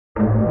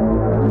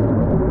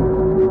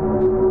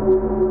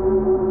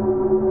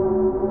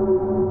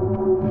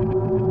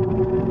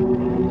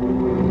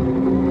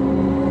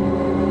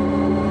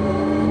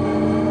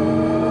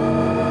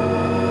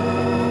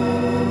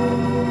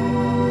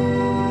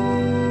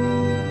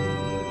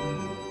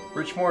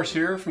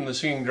Here from the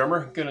Singing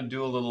Drummer. Going to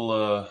do a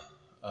little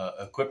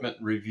equipment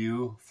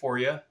review for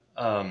you.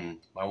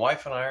 My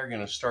wife and I are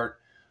going to start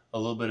a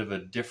little bit of a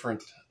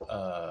different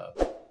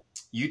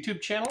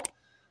YouTube channel,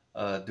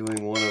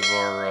 doing one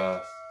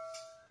of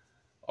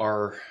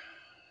our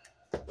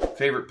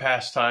favorite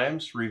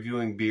pastimes,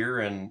 reviewing beer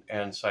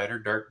and cider,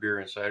 dark beer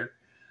and cider.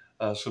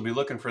 So be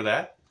looking for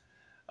that.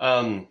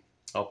 I'll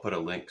put a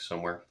link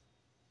somewhere.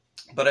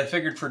 But I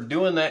figured for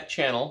doing that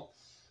channel,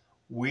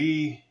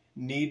 we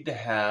need to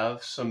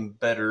have some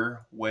better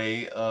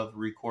way of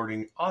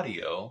recording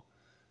audio.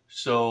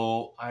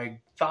 So I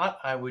thought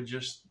I would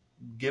just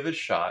give it a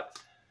shot,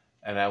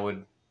 and I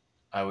would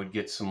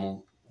get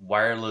some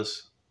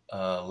wireless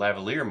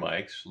lavalier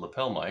mics,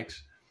 lapel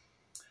mics.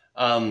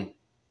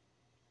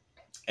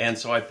 And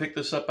so I picked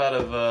this up out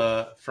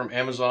of from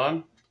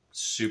Amazon,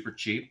 super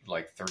cheap,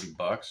 like 30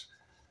 bucks.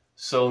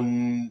 So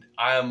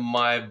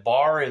my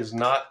bar is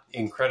not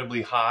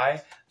incredibly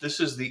high. This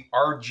is the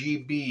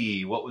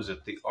RGB, what was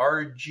it? The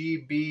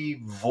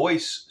RGB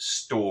Voice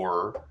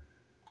Store.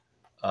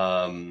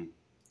 And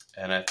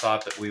I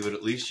thought that we would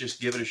at least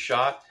just give it a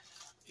shot.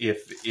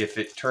 If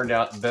it turned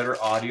out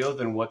better audio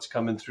than what's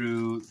coming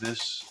through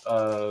this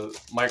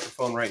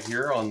microphone right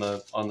here on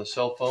the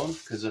cell phone,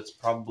 because that's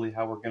probably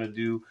how we're going to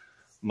do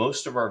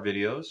most of our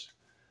videos.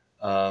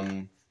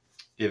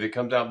 If it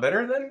comes out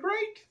better, then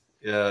great.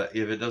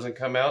 If it doesn't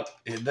come out,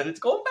 then it's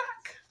going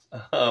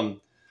back.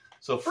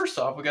 So first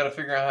off, we got to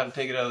figure out how to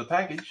take it out of the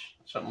package,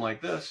 something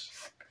like this.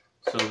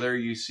 So there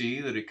you see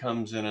that it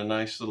comes in a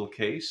nice little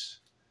case.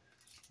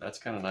 That's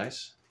kind of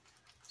nice.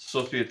 It's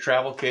supposed to be a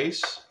travel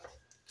case,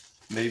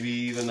 maybe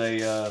even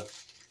a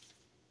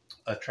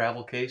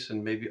travel case,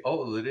 and maybe,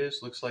 oh, it is.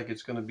 Looks like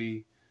it's going to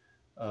be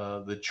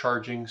the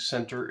charging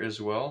center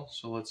as well.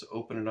 So let's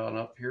open it on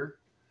up here.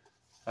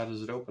 How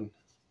does it open?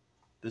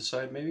 This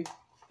side maybe?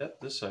 Yep,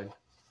 this side.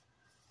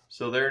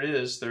 So there it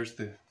is. There's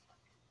the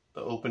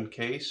open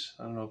case.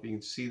 I don't know if you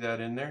can see that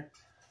in there.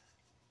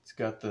 It's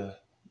got the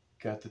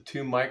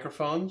two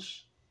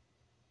microphones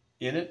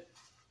in it,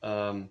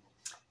 and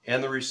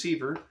the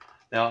receiver.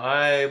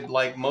 Now,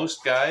 like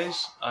most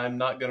guys, I'm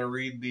not going to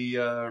read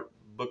the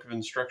book of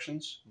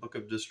instructions,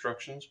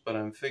 but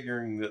I'm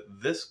figuring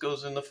that this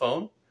goes in the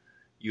phone,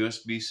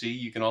 USB-C.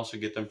 You can also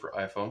get them for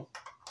iPhone.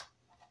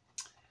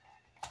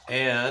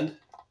 And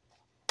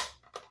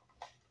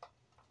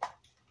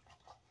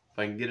if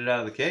I can get it out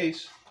of the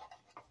case,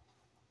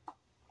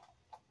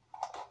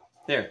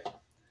 there.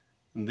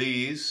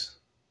 These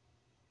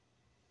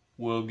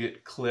will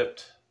get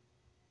clipped,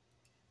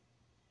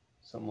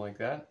 something like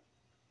that.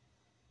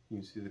 You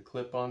can see the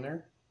clip on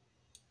there.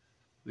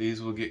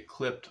 These will get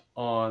clipped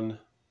on,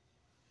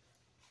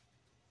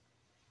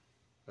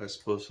 I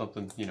suppose,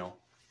 something, you know,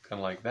 kind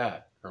of like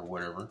that or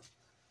whatever.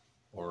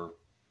 Or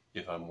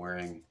if I'm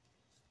wearing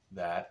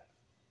that,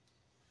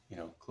 you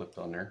know, clipped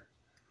on there.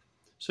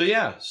 So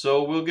yeah,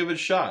 so we'll give it a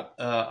shot.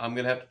 I'm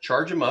gonna have to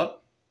charge them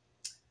up,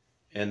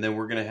 and then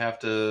we're gonna have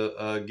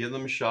to give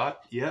them a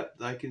shot. Yep,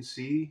 I can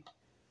see.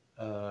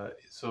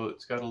 So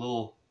it's got a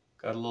little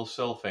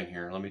cellophane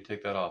here. Let me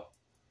take that off.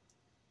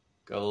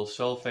 Got a little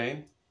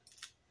cellophane,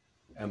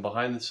 and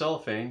behind the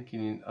cellophane,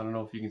 I don't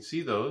know if you can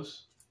see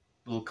those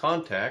little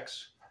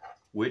contacts,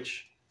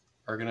 which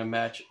are gonna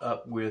match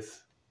up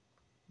with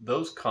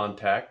those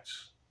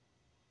contacts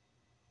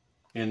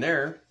in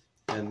there.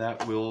 And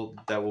that will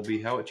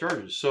be how it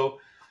charges. So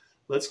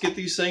let's get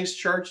these things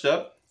charged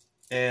up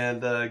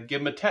and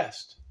give them a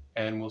test,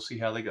 and we'll see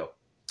how they go.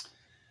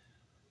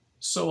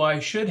 So I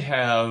should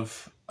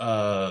have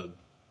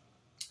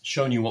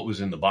shown you what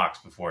was in the box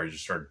before I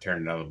just started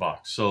tearing it out of the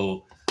box.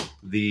 So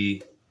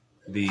the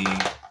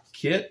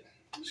kit,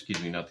 excuse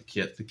me, not the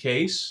kit, the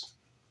case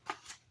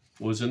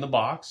was in the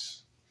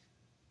box.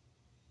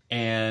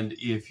 And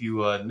if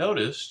you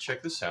notice,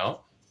 check this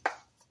out.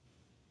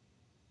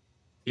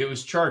 It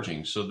was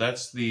charging, so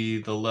that's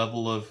the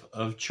level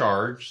of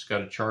charge. It's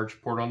got a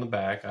charge port on the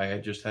back. I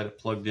had just had it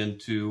plugged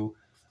into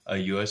a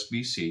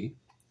USB-C,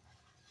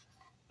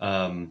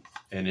 and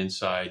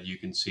inside you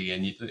can see.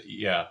 And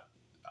yeah,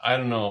 I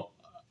don't know.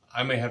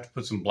 I may have to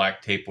put some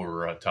black tape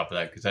over on top of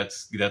that, because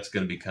that's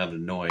going to be kind of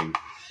annoying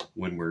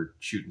when we're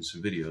shooting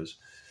some videos.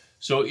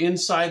 So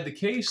inside the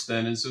case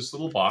then is this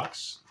little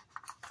box,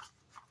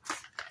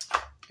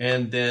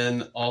 and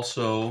then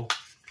also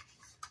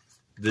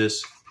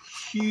this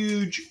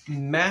huge,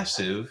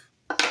 massive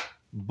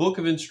book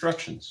of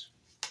instructions.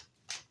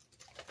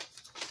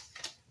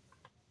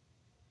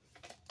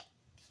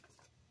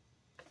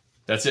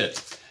 That's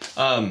it.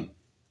 And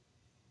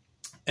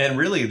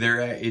really,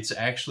 it's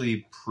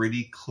actually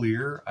pretty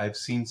clear. I've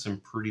seen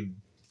some pretty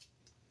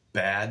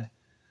bad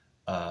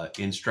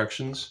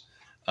instructions.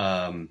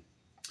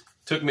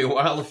 Took me a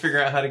while to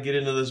figure out how to get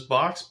into this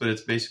box, but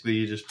it's basically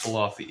you just pull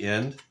off the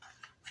end.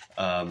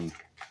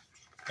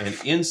 And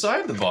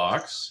inside the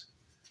box,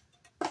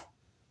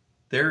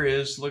 there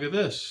is, look at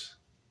this.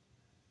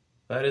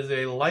 That is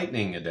a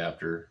lightning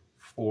adapter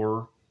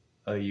for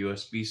a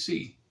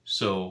USB-C.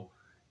 So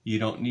you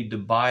don't need to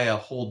buy a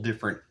whole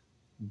different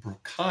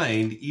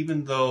kind,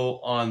 even though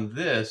on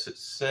this it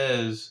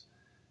says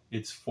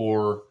it's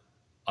for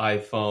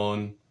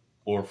iPhone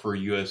or for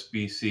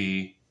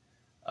USB-C.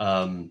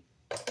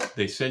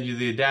 They send you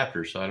the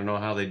adapter, so I don't know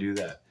how they do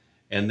that.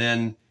 And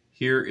then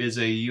here is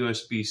a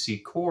USB-C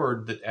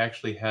cord that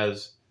actually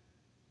has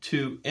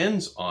 2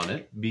 ends on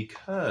it,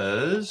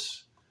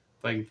 because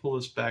if I can pull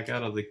this back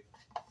out of the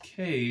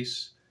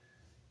case,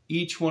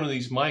 each one of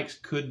these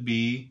mics could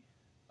be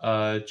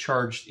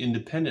charged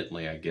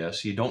independently, I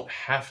guess. You don't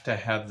have to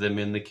have them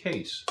in the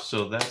case.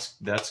 So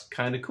that's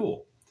kind of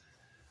cool.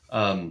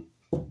 So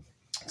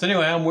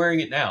anyway, I'm wearing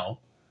it now.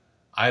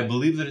 I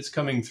believe that it's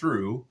coming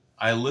through.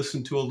 I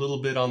listened to a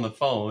little bit on the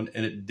phone,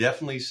 and it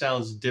definitely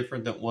sounds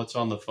different than what's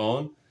on the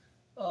phone.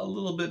 A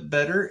little bit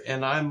better,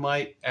 and I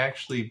might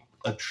actually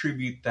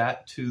attribute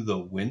that to the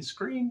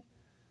windscreen.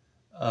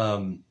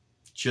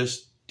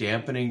 Just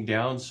dampening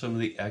down some of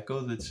the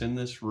echo that's in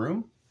this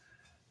room.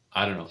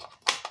 I don't know.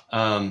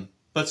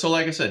 But so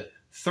like I said,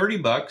 30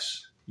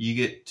 bucks, you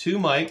get 2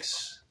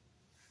 mics,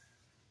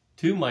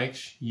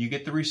 you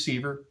get the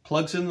receiver,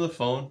 plugs into the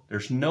phone.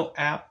 There's no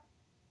app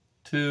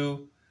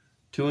to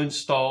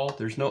install.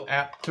 There's no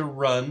app to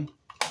run.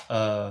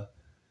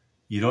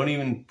 You don't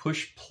even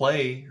push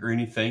play or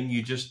anything.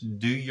 You just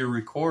do your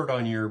record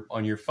on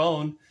your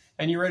phone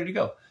and you're ready to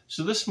go.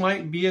 So this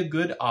might be a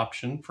good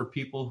option for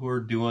people who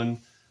are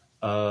doing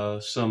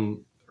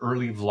some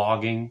early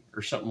vlogging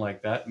or something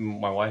like that.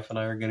 My wife and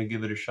I are going to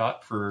give it a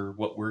shot for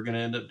what we're going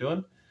to end up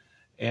doing.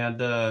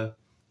 And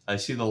I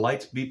see the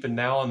lights beeping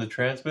now on the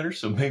transmitter,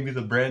 so maybe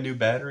the brand new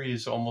battery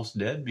is almost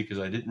dead because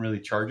I didn't really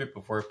charge it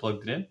before I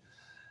plugged it in.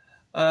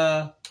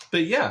 But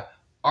yeah,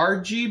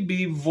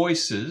 RGB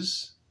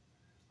voices.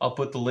 I'll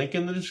put the link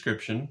in the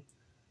description.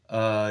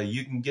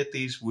 You can get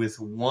these with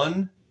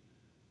 1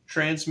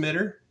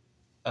 transmitter,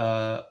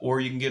 or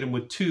you can get them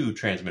with 2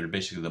 transmitter,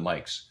 basically the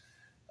mics.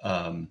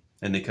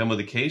 And they come with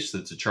a case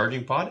that's a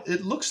charging pod.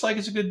 It looks like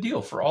it's a good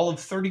deal for all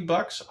of 30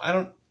 bucks. I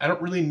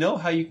don't really know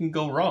how you can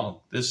go wrong.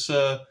 This,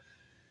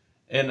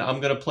 and I'm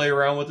going to play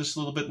around with this a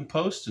little bit in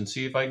post and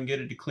see if I can get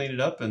it to clean it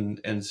up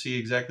and see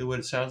exactly what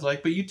it sounds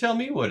like. But you tell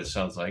me what it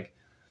sounds like.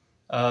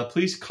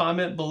 Please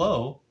comment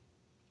below,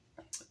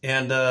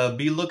 and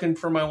be looking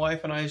for my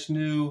wife and I's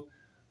new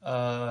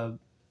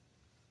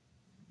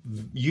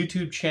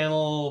YouTube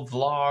channel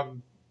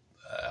vlog.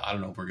 I don't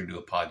know if we're going to do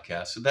a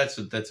podcast. So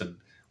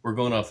we're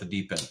going off the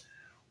deep end.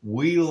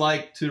 We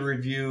like to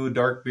review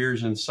dark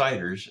beers and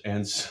ciders,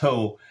 and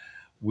so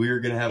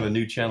we're going to have a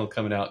new channel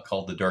coming out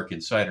called The Dark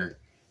Insider,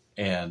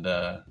 and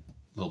a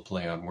little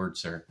play on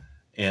words there.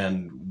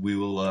 And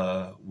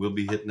we'll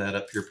be hitting that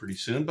up here pretty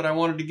soon. But I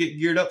wanted to get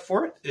geared up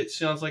for it. It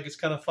sounds like it's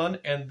kind of fun,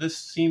 and this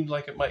seemed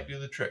like it might do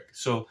the trick.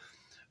 So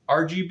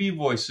RGB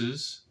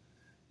voices.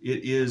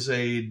 It is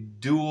a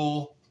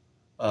dual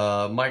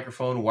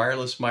microphone,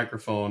 wireless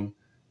microphone,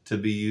 to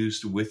be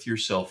used with your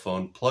cell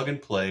phone. Plug and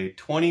play.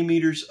 20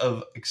 meters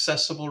of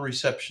accessible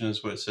reception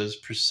is what it says.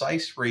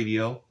 Precise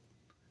radio.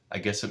 I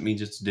guess it means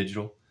it's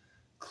digital.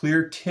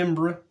 Clear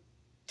timbre.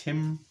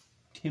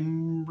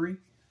 Timbre.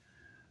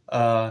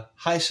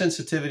 High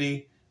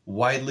sensitivity.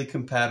 Widely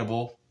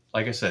compatible.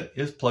 Like I said,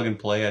 it's plug and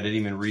play. I didn't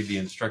even read the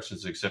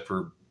instructions except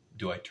for,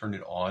 do I turn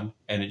it on?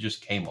 And it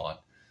just came on.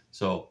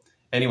 So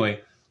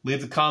anyway,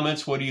 leave the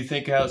comments. What do you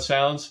think, how it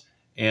sounds?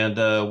 And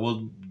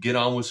we'll get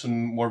on with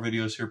some more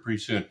videos here pretty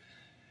soon.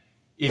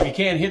 If you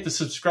can, hit the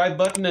subscribe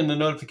button and the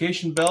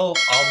notification bell.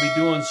 I'll be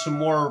doing some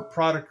more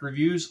product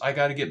reviews. I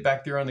got to get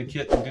back there on the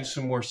kit and do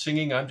some more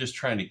singing. I'm just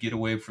trying to get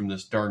away from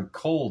this darn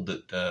cold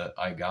that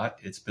I got.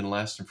 It's been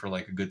lasting for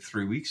like a good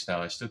 3 weeks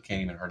now. I still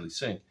can't even hardly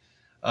sing.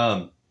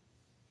 And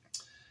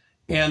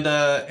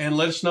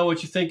let us know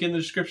what you think in the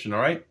description, all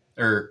right?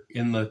 Or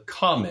in the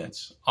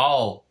comments.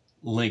 I'll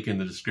link in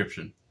the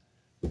description.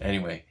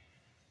 Anyway.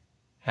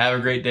 Have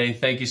a great day.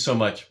 Thank you so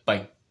much.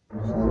 Bye.